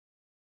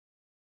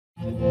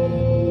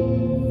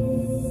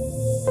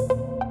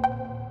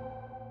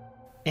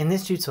In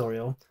this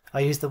tutorial,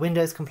 I use the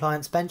Windows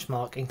Compliance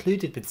Benchmark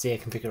included with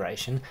Xia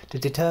Configuration to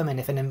determine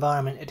if an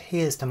environment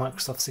adheres to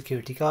Microsoft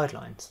security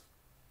guidelines.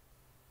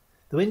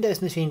 The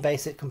Windows Machine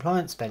Basic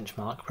Compliance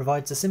Benchmark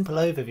provides a simple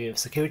overview of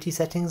security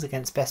settings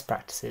against best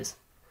practices.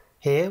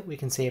 Here we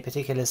can see a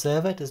particular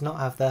server does not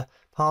have the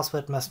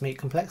password must meet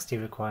complexity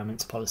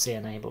requirements policy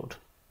enabled.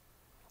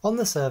 On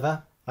the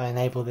server, I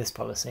enable this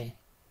policy.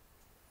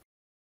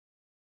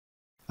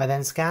 I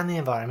then scan the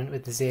environment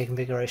with the Xia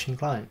Configuration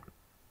client.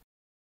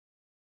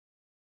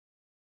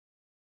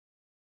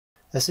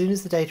 As soon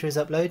as the data is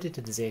uploaded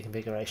to the Xia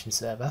Configuration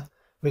server,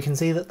 we can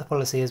see that the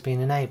policy has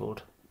been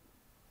enabled.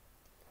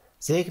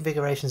 Xia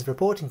Configuration's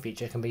reporting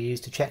feature can be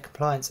used to check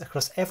compliance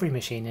across every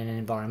machine in an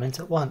environment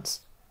at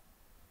once.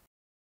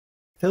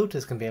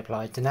 Filters can be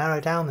applied to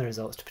narrow down the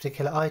results to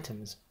particular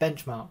items,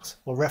 benchmarks,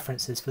 or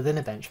references within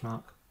a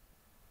benchmark.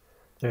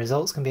 The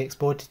results can be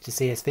exported to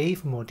CSV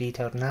for more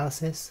detailed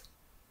analysis.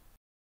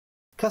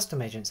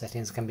 Custom agent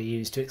settings can be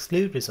used to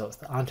exclude results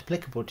that aren't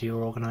applicable to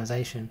your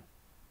organisation.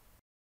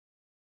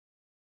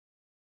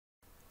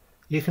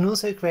 You can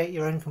also create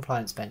your own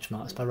compliance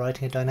benchmarks by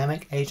writing a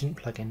dynamic agent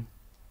plugin.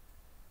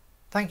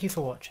 Thank you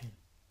for watching.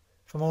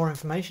 For more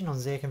information on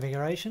Xia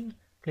Configuration,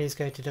 please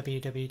go to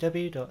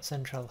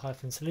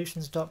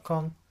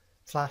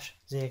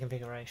www.central-solutions.com/Xia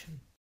Configuration.